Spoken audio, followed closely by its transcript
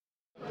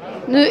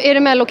Nu är det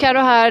Mello Karo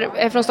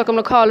här från Stockholm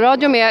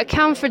Lokalradio med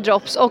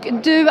Kampferdrops och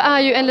du är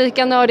ju en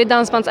lika nördig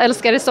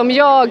dansbandsälskare som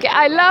jag.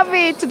 I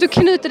love it! Du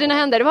knyter dina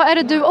händer. Vad är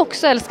det du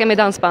också älskar med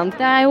dansband?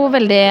 Det är ju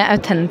väldigt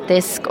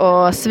autentisk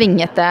och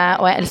svingete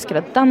och jag älskar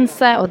att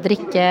dansa och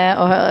dricka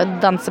och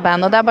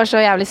danseband och det är bara så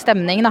jävligt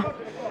stämning då.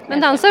 Men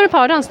dansar du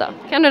pardans då?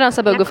 Kan du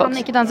dansa bugg och fox? Jag kan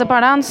inte dansa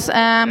pardans,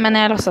 men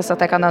jag låtsas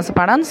att jag kan dansa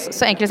pardans.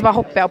 Så egentligen så bara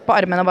hoppar jag upp på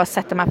armen och bara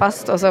sätter mig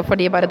fast och så får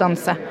de bara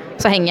dansa.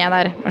 Så hänger jag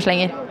där och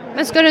slänger.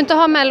 Men ska du inte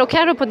ha Mello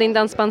Karo på din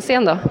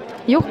dansbandsscen då?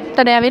 Jo,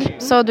 det är det jag vill.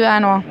 Så du är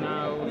nog...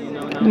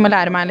 Du måste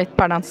lära mig lite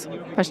pardans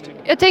först.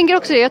 Jag tänker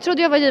också det. Jag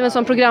trodde jag var given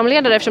som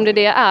programledare eftersom det är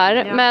det jag är.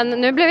 Ja. Men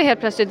nu blev jag helt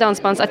plötsligt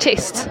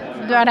dansbandsartist.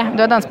 Du är det.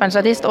 Du är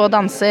dansbandsartist och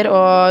danser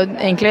och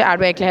egentligen är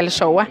du egentligen hela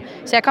showet.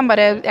 Så jag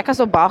kan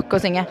stå bak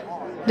och synge.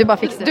 Du bara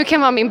fixar. Du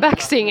kan vara min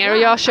backsinger och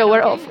jag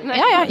shower off.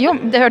 Ja, jo,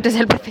 det hördes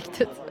helt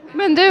perfekt ut.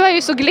 Men du är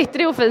ju så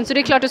glittrig och fin så det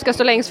är klart du ska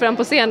stå längst fram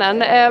på scenen.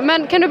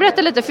 Men kan du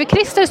berätta lite, för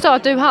Christer sa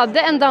att du hade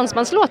en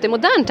dansbandslåt i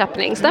modern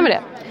tappning, stämmer det?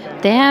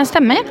 Det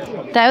stämmer.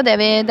 Det är ju det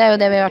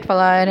vi i alla fall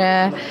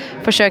har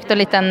försökt och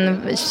lite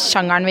den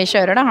genren vi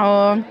kör då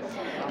och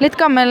lite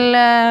gammal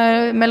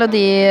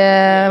melodi,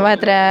 vad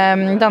heter det,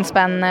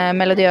 dansband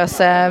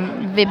melodiösa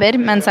vibber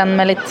men sen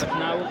med lite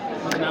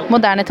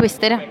moderna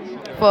twister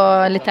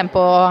på lite tempo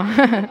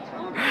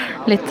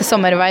lite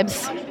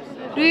sommarvibes.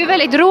 Du är ju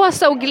väldigt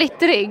rosa och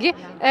glittrig.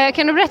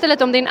 Kan du berätta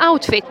lite om din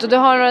outfit? Du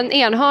har en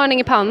enhörning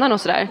i pannan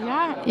och sådär.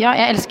 Ja,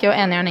 jag älskar ju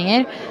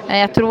enhörningar.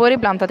 Jag tror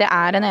ibland att jag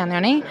är en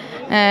enhörning.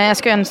 Jag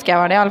skulle önska jag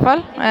var det i alla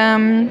fall.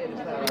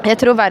 Jag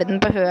tror världen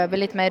behöver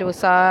lite mer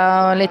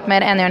rosa och lite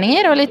mer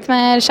enhörningar och lite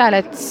mer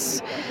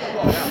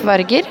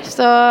kärleksfarger.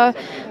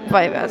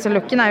 Så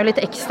looken är ju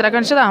lite extra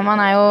kanske då. Man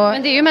är ju...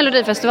 Men det är ju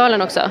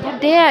Melodifestivalen också.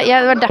 Det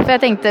var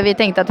därför vi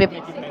tänkte att vi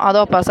hade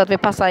hoppats att vi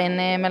passar in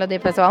i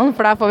Melodifestivalen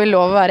för då får vi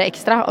lov att vara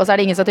extra och så är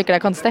det ingen som tycker det är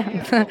konstigt.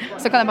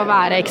 Så kan det bara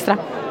vara extra.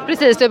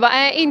 Precis, du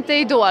bara inte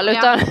Idol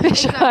utan vi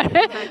kör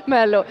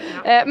Mello.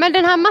 Men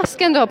den här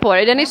masken du har på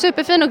dig, den är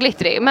superfin och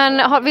glittrig.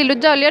 Men vill du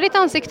dölja ditt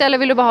ansikte eller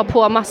vill du bara ha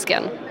på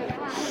masken?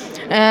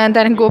 Det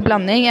är en god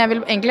blandning.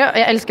 Jag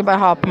älskar bara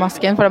ha på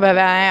masken för då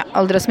behöver jag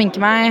aldrig sminka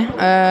mig.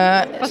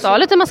 Fast ha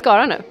lite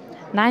mascara nu.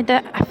 Nej, det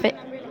är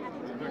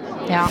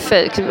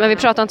fake. Men vi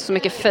pratar inte så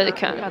mycket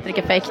fake här. Jag pratar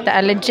inte fake, det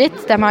är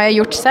legit. De har jag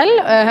gjort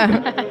själv.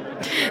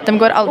 De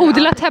går aldrig...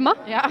 Odlat hemma?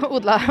 Ja,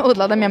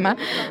 odla dem hemma.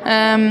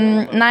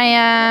 Nej,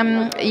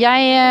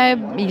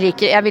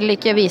 jag vill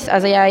inte visa,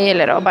 alltså jag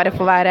gillar att bara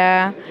få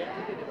vara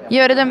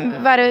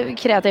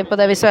kreativ på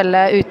det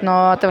visuella utan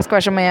att det ska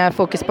vara så mycket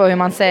fokus på hur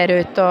man ser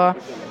ut och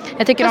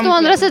jag tycker fast å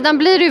andra sidan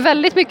blir det ju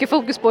väldigt mycket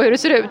fokus på hur det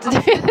ser ut.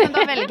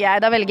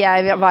 Då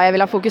väljer jag vad jag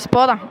vill ha fokus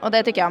på då. Och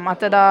det tycker jag om att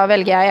då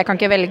väljer jag kan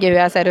inte välja hur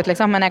jag ser ut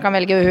liksom, men jag kan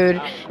välja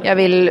hur jag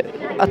vill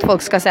att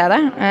folk ska se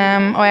det.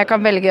 Och jag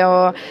kan välja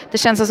och det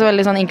känns så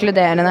väldigt sån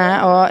inkluderande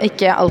och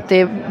inte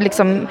alltid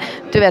liksom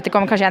du vet det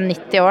kommer kanske är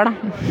 90 år då.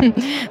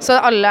 Så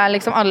alla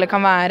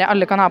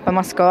kan ha på en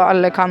maske och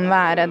alla kan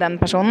vara den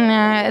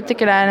personen. Jag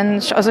tycker det är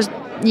alltså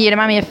ger det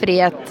mig mer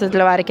frihet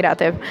till att vara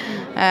kreativ.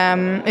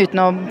 Utan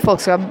att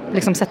folk ska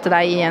liksom sätta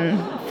dig i en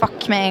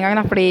fack med en gång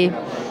då, fordi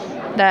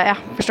det,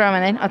 förstår jag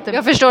menar att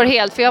jag förstår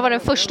helt, för jag var den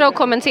första att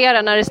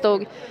kommentera när det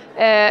stod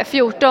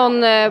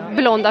 14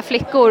 blonda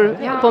flickor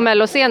på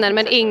Mello-scenen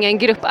men ingen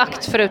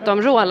gruppakt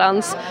förutom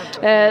Rolands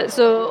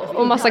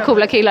och massa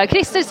coola killar.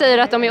 Christer säger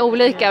att de är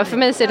olika och för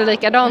mig ser det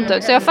likadant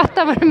ut så jag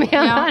fattar vad du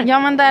menar. Ja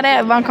men där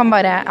är man kan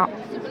bara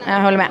jag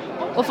håller med.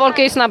 Och folk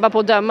är ju snabba på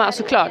att döma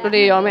såklart och det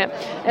är jag med.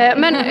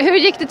 Men hur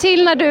gick det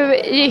till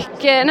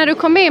när du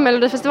kom med i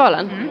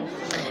Melodifestivalen?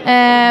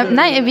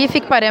 Nej, vi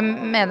fick bara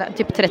med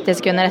typ 30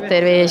 sekunder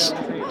efter vi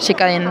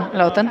skickade in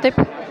låten typ.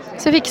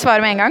 Så vi fick svar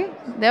med en gång.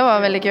 Det var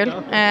väldigt kul.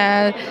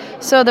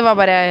 Så det var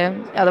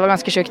bara det var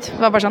ganska sjukt.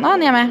 Det var bara sån,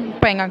 ni är med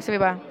på en gång så vi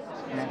bara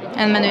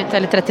en minut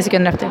eller 30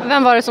 sekunder efter.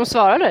 Vem var det som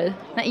svarade dig?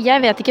 Nej, jag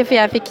vet inte för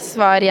jag fick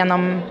svar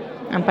genom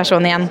en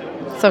person igen.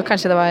 Så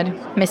kanske det var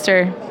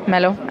Mr.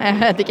 Mello. Jag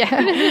vet inte. Jag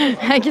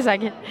är inte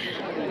säker.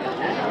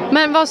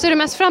 Men vad ser du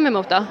mest fram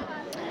emot då?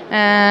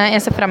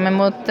 Jag ser fram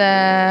emot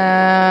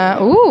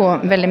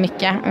väldigt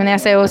mycket. Men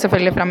jag ser också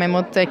selvfølgelig fram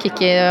emot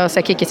Kikki och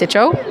Kikki sitt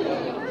show.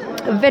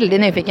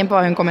 Väldigt nyfiken på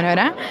vad hon kommer att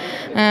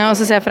höra. Och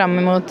så ser jag fram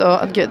emot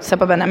gud, se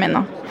på Benjamin då.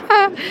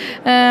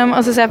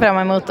 Och så ser jag fram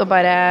emot att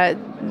bara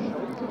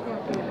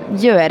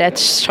göra ett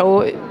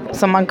show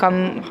som man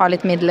kan ha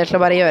lite medel till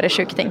att bara göra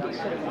sjuka ting.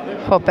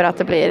 Hoppas att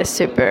det blir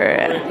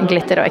super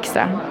glitter och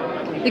extra.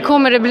 Det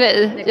kommer det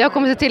bli. Jag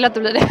kommer se till att det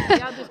blir det.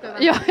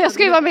 Ja, jag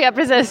ska ju vara med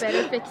precis.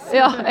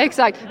 Ja,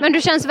 exakt. Men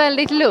du känns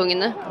väldigt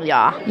lugn.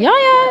 Ja.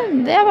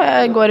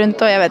 Det går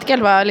runt och jag vet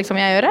inte vad liksom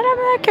jag gör. Det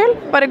är kul.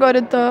 Bara gå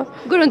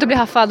runt och bli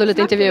haffad och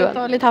lite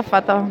intervjuad. Lite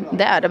haffad och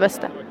det är det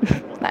bästa.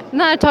 Nej.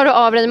 När tar du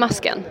av dig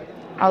masken?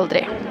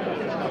 Aldrig.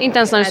 Inte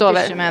ens när du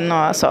sover?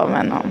 Jag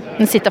sover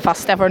den sitter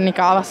fast. Jag får den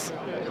inte av oss.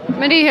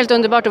 Men det är helt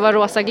underbart att vara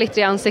rosa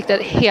glitter i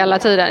ansiktet hela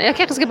tiden. Jag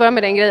kanske ska börja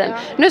med den grejen.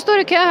 Nu står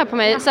det kö här på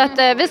mig så att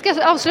vi ska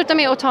avsluta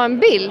med att ta en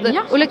bild.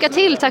 Ja. Och lycka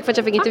till, tack för att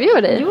jag fick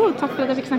intervjua dig. Jo, tack för att jag fick snacka.